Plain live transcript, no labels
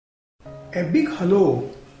A big hello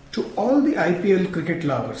to all the IPL cricket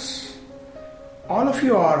lovers. All of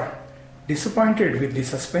you are disappointed with the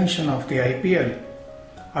suspension of the IPL,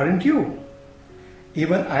 aren't you?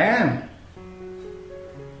 Even I am.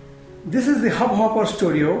 This is the Hubhopper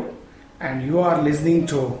Studio and you are listening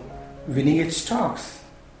to Winning Its Talks.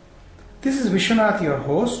 This is Vishwanath, your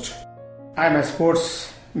host. I am a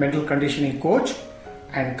sports mental conditioning coach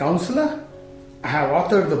and counselor. I have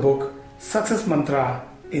authored the book Success Mantra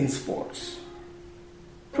in Sports.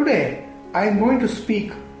 Today, I am going to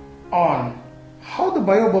speak on how the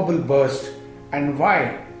bio bubble burst and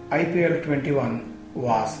why IPL 21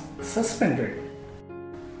 was suspended.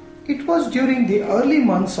 It was during the early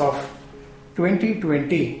months of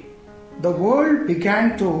 2020, the world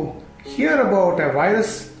began to hear about a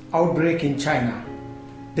virus outbreak in China.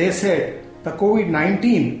 They said the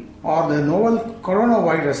COVID-19 or the novel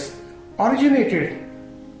coronavirus originated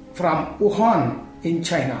from Wuhan in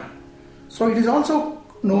China. So it is also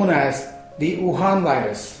known as the Wuhan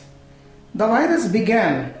virus. The virus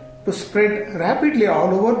began to spread rapidly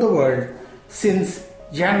all over the world since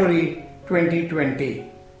January 2020.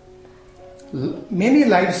 Many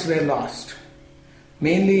lives were lost,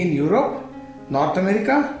 mainly in Europe, North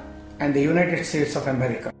America, and the United States of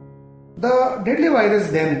America. The deadly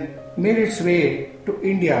virus then made its way to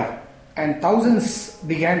India and thousands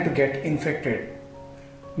began to get infected.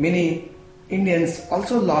 Many Indians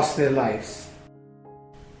also lost their lives.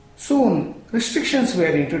 Soon, restrictions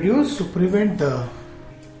were introduced to prevent the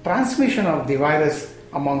transmission of the virus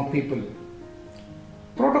among people.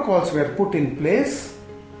 Protocols were put in place.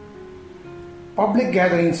 Public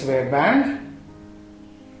gatherings were banned.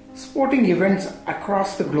 Sporting events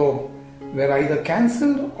across the globe were either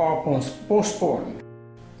cancelled or postponed.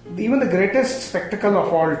 Even the greatest spectacle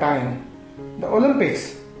of all time, the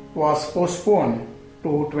Olympics, was postponed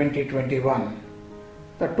to 2021.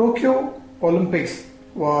 The Tokyo Olympics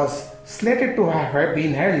was slated to have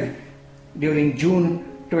been held during June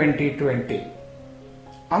 2020.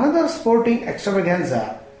 Another sporting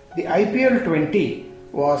extravaganza, the IPL 20,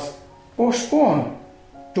 was postponed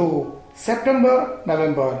to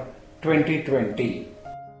September-November 2020.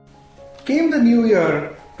 Came the new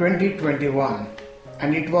year 2021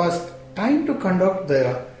 and it was time to conduct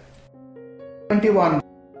the 21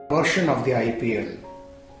 version of the IPL.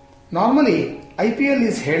 Normally, IPL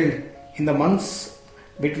is held in the months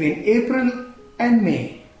between April and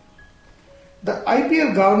May. The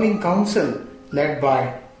IPL Governing Council, led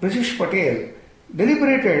by British Patel,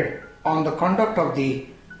 deliberated on the conduct of the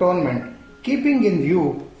tournament, keeping in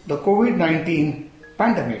view the COVID-19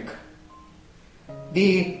 pandemic.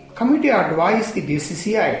 The committee advised the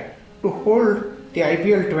BCCI to hold the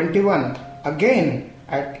IPL 21 again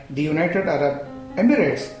at the United Arab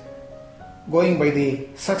Emirates, going by the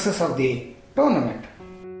success of the tournament.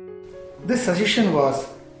 This suggestion was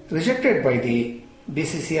rejected by the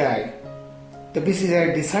BCCI. The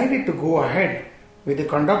BCCI decided to go ahead with the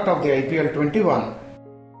conduct of the IPL 21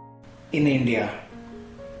 in India.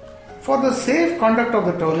 For the safe conduct of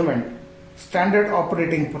the tournament, standard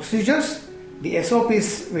operating procedures, the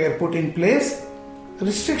SOPs were put in place,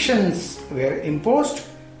 restrictions were imposed,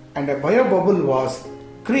 and a bio bubble was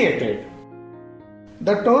created.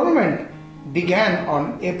 The tournament began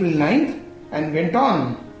on April 9th and went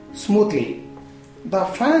on smoothly. The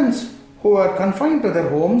fans who were confined to their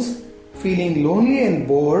homes, feeling lonely and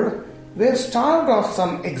bored, were starved of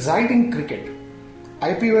some exciting cricket.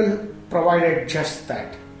 IPL provided just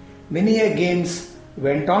that. Many games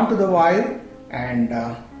went on to the wire and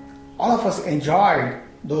all of us enjoyed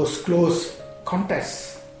those close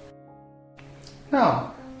contests.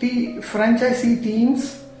 Now, the franchisee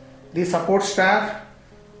teams, the support staff,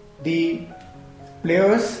 the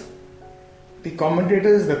players, the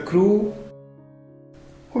commentators, the crew,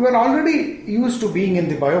 who were already used to being in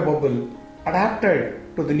the bio bubble, adapted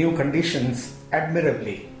to the new conditions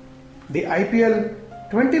admirably. The IPL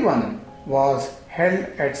 21 was held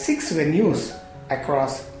at 6 venues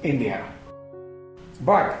across India.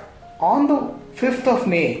 But on the 5th of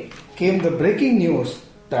May came the breaking news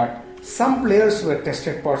that some players were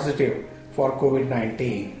tested positive for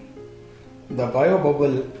COVID-19. The bio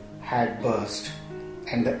bubble had burst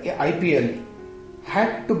and the IPL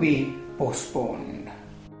had to be postponed.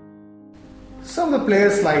 Some of the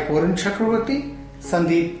players like Varun Chakravarti,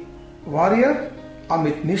 Sandeep Warrier,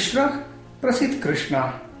 Amit Mishra, Prasidh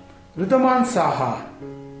Krishna, Ridhaman Saha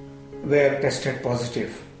were tested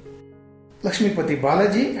positive. Lakshmipati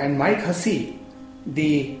Balaji and Mike Hussey,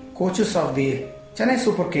 the coaches of the Chennai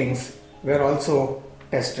Super Kings, were also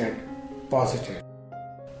tested positive.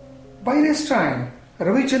 By this time,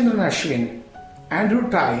 Ravichandran Ashwin, Andrew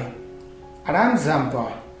Ty, Adam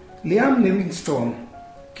Zampa, Liam Livingstone,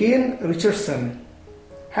 Kane Richardson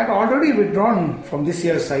had already withdrawn from this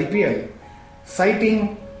year's IPL,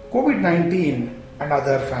 citing COVID-19 and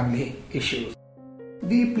other family issues.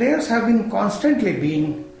 The players have been constantly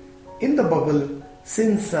being in the bubble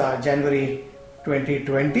since January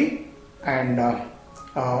 2020 and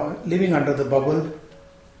living under the bubble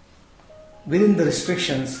within the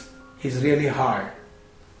restrictions is really hard.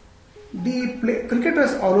 The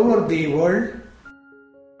cricketers all over the world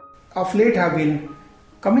of late have been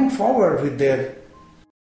coming forward with their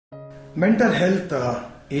mental health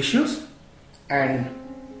issues, and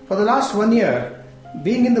for the last 1 year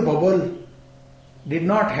being in the bubble did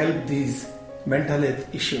not help these mental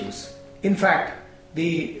health issues. In fact,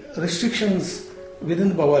 the restrictions within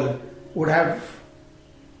the bubble would have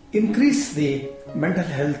increased the mental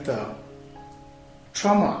health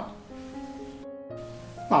trauma.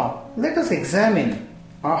 Now, let us examine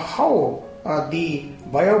how the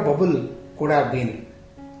bio bubble could have been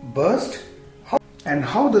burst and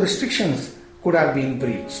how the restrictions could have been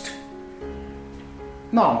breached.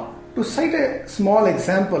 Now, to cite a small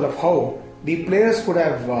example of how the players could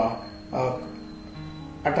have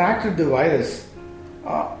attracted the virus,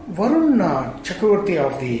 Varun Chakravarti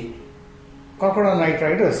of the Kolkata Knight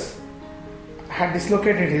Riders had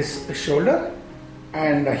dislocated his shoulder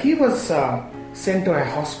and he was sent to a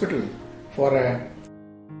hospital for a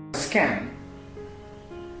scan.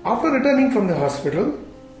 After returning from the hospital,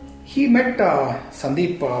 he met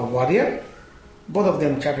Sandeep Warrier. Both of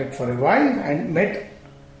them chatted for a while and met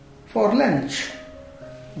for lunch.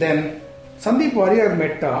 Then Sandeep Warrier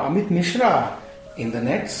met Amit Mishra in the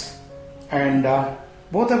nets and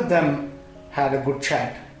both of them had a good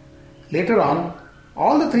chat. Later on,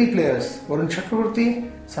 all the three players, Varun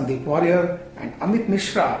Chakravarti, Sandeep Warrier and Amit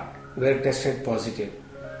Mishra, were tested positive.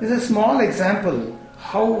 This is a small example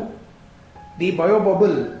how the bio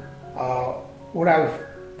bubble would have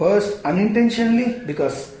burst unintentionally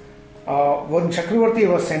because Varun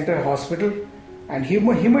Chakravarti was sent to a hospital and he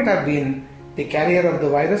might have been the carrier of the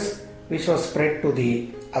virus which was spread to the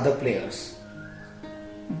other players.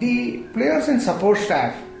 The players and support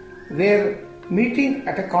staff were meeting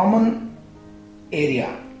at a common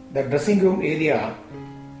area, the dressing room area,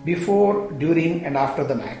 before, during and after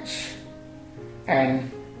the match. And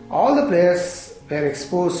all the players were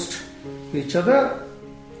exposed to each other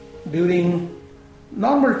during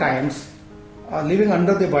normal times, living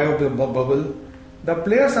under the bio bubble. The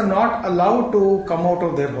players are not allowed to come out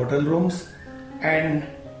of their hotel rooms and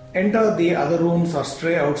enter the other rooms or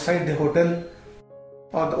stray outside the hotel.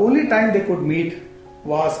 The only time they could meet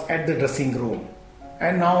was at the dressing room.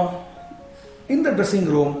 And now in the dressing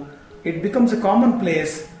room, it becomes a common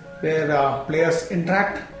place where players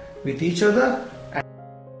interact with each other and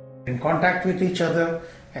in contact with each other,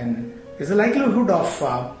 and there's a likelihood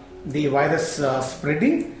of the virus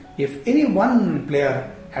spreading if any one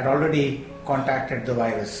player had already contacted the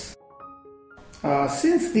virus.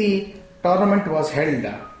 Since the tournament was held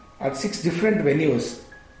at 6 different venues,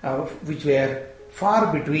 which were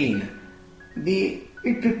far between,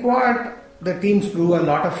 it required the teams to do a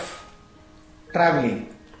lot of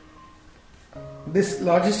traveling. This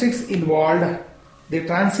logistics involved the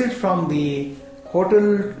transit from the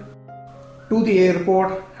hotel to the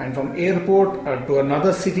airport and from airport to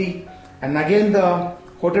another city and again the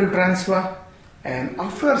hotel transfer, and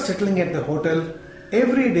after settling at the hotel,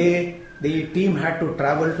 every day the team had to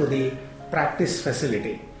travel to the practice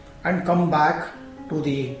facility and come back to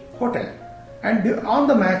the hotel, and on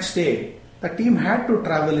the match day the team had to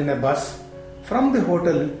travel in a bus from the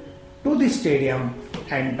hotel to the stadium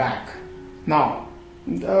and back. Now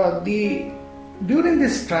during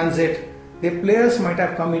this transit, the players might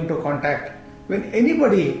have come into contact with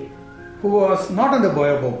anybody who was not on the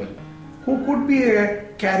bio bubble, who could be a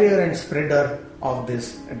carrier and spreader of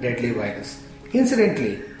this deadly virus.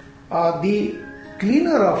 Incidentally, the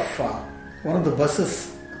cleaner of one of the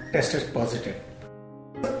buses tested positive.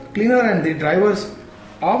 Cleaner and the drivers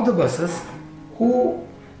of the buses who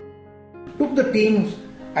took the teams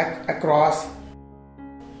across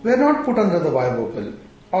were not put under the bio bubble,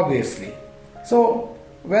 obviously. So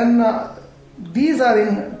when these are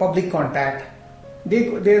in public contact,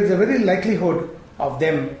 there is a very likelihood of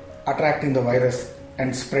them attracting the virus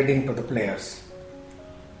and spreading to the players.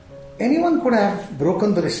 Anyone could have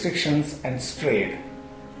broken the restrictions and strayed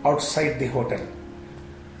outside the hotel.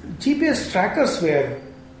 GPS trackers were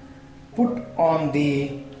put on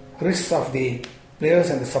the wrists of the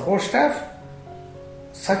players and the support staff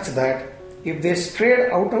such that if they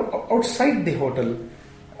strayed outside the hotel,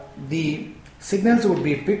 the signals would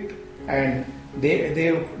be picked and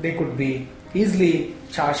they could be easily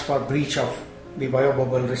charged for breach of the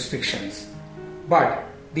biobubble restrictions. But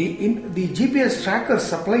the GPS trackers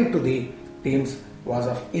supplied to the teams was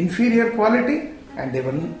of inferior quality, and they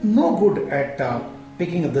were no good at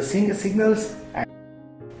picking up the signals.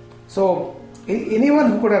 So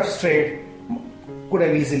anyone who could have strayed could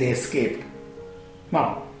have easily escaped.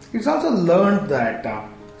 Now, it's also learned that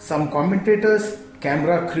some commentators,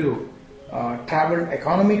 camera crew traveled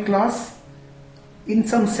economy class in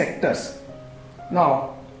some sectors.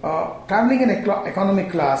 Now, traveling in economy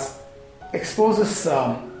class exposes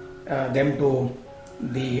them to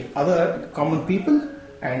the other common people,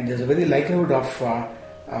 and there's a very likelihood of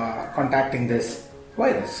contacting this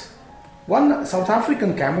virus. One South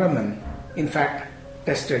African cameraman, in fact,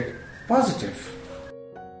 tested positive.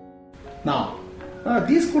 Now,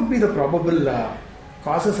 these could be the probable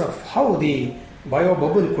causes of how the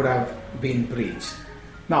biobubble could have been breached.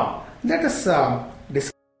 Now, let us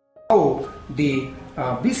discuss how the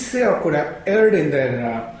BCCI could have erred in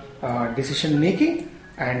their decision making,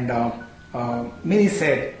 and many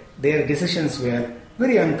said their decisions were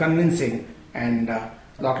very unconvincing and a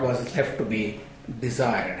lot was left to be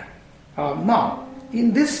desired. Now,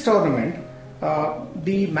 in this tournament,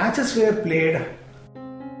 the matches were played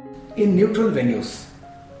in neutral venues.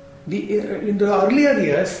 In the earlier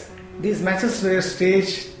years, these matches were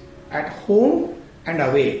staged at home and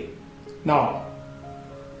away. Now,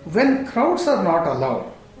 when crowds are not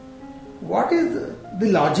allowed, what is the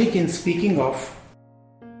logic in speaking of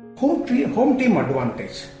home team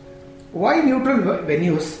advantage? Why neutral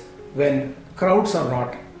venues when crowds are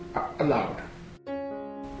not allowed?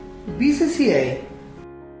 BCCI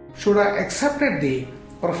should have accepted the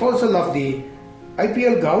proposal of the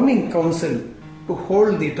IPL Governing Council to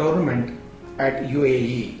hold the tournament at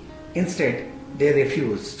UAE. Instead, they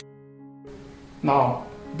refused. Now,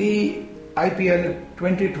 the IPL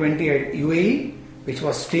 2020 at UAE, which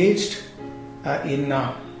was staged in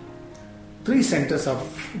 3 centers of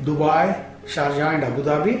Dubai, Sharjah and Abu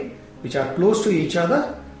Dhabi, which are close to each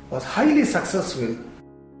other, was highly successful.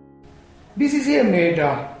 BCCI made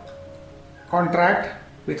a contract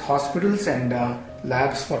with hospitals and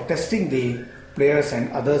labs for testing the players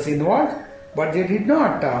and others involved, but they did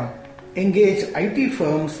not engage IT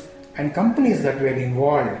firms and companies that were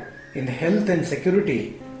involved in the health and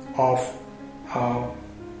security of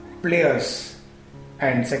players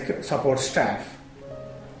and support staff.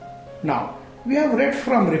 Now, we have read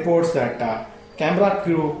from reports that camera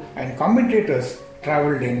crew and commentators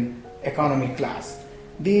traveled in economy class.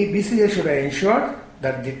 The BCCI should have ensured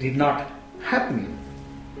that it did not happen.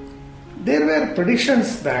 There were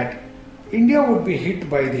predictions that India would be hit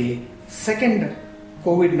by the second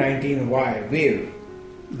COVID-19 wave.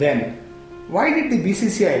 Then, why did the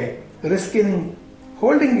BCCI risk in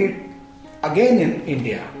holding it again in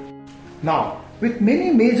India? Now, with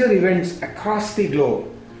many major events across the globe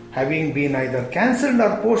having been either cancelled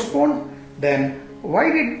or postponed, then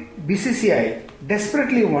why did BCCI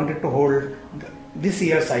desperately wanted to hold this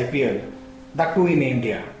year's IPL, that too in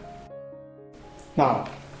India? Now,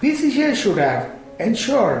 BCCI should have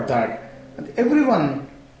ensured that everyone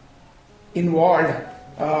involved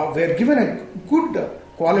were given a good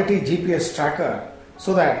quality GPS tracker,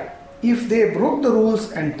 so that if they broke the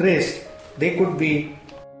rules and traced, they could be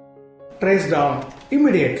traced down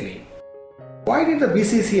immediately. Why did the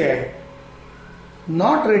BCCI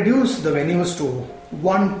not reduce the venues to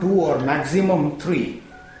 1, 2 or maximum 3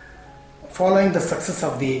 following the success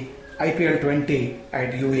of the IPL 20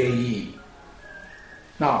 at UAE?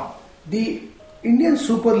 Now, the Indian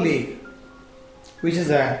Super League, which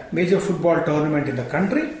is a major football tournament in the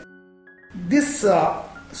country, this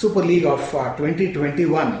Super League of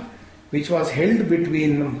 2021, which was held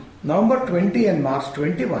between November 20 and March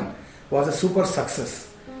 21, was a super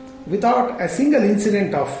success without a single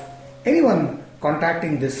incident of anyone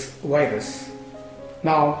contacting this virus.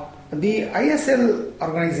 Now, the ISL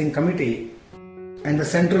organizing committee and the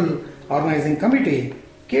central organizing committee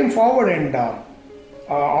came forward and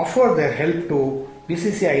offered their help to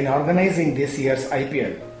BCCI in organizing this year's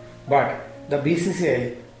IPL, but the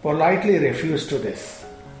BCCI politely refused to this.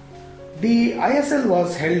 The ISL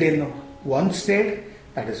was held in one state,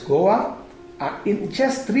 that is Goa, in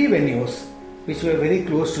just 3 venues which were very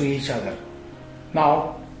close to each other.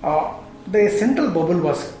 Now, the central bubble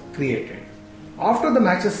was created. After the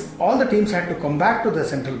matches, all the teams had to come back to the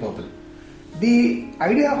central bubble. The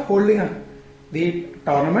idea of holding the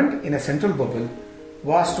tournament in a central bubble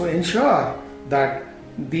was to ensure that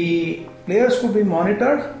the players could be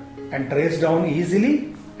monitored and traced down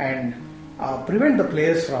easily and prevent the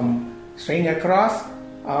players from straying across,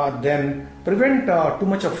 then prevent too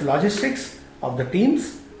much of logistics of the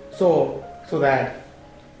teams, so that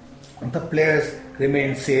the players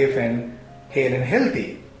remain safe and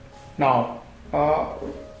healthy. Now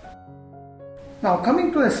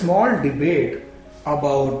coming to a small debate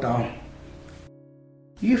about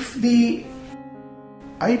if the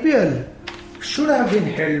IPL should have been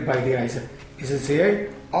held by the ICCI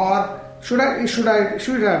or should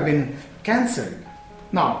it have been cancelled.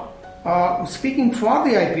 Now, speaking for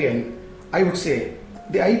the IPL, I would say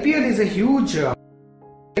the IPL is a huge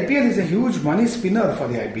money spinner for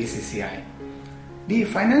the BCCI. The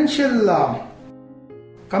financial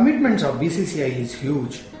commitments of BCCI is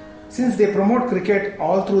huge, since they promote cricket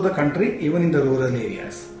all through the country, even in the rural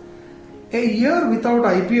areas. A year without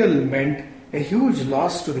IPL meant a huge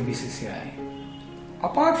loss to the BCCI.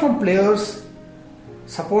 Apart from players,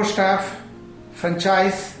 support staff,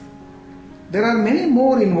 franchise, there are many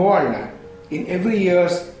more involved in every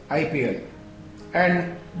year's IPL,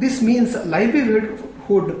 and this means livelihood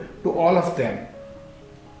to all of them.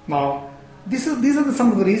 Now, these are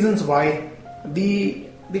some of the reasons why the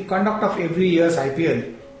conduct of every year's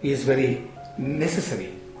IPL is very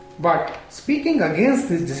necessary. But speaking against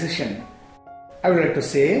this decision, I would like to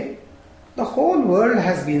say the whole world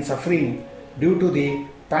has been suffering due to the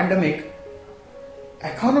pandemic.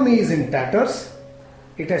 Economy is in tatters.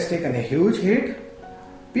 It has taken a huge hit.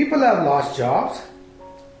 People have lost jobs.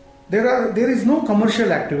 There is no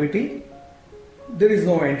commercial activity. There is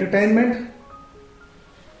no entertainment,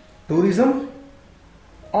 tourism,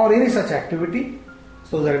 or any such activity.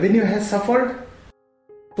 So the revenue has suffered.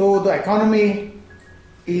 So the economy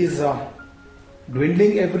is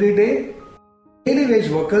dwindling every day. Daily wage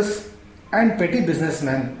workers and petty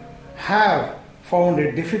businessmen have found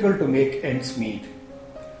it difficult to make ends meet.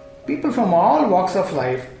 People from all walks of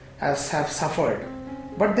life have suffered,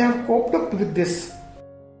 but they have coped up with this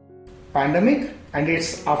pandemic and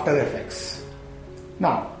its after effects.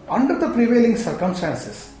 Now, under the prevailing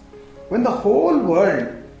circumstances, when the whole world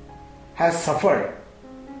has suffered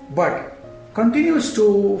but continues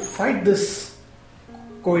to fight this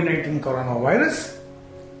COVID-19 coronavirus,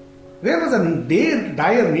 there was a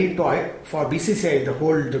dire need for BCCI to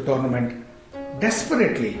hold the tournament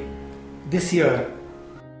desperately this year.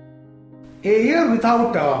 A year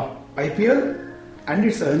without IPL and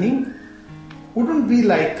its earning wouldn't be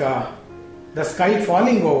like the sky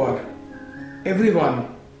falling over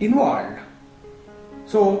everyone involved.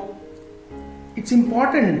 So it's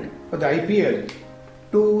important for the IPL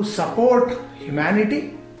to support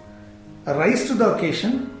humanity, rise to the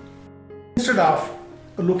occasion, instead of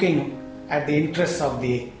looking at the interests of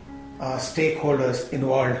the stakeholders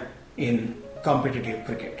involved in competitive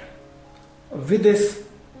cricket. With this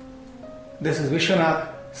is Vishwanath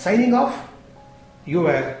signing off. You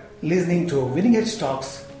are listening to Winning Edge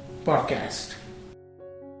Talks podcast.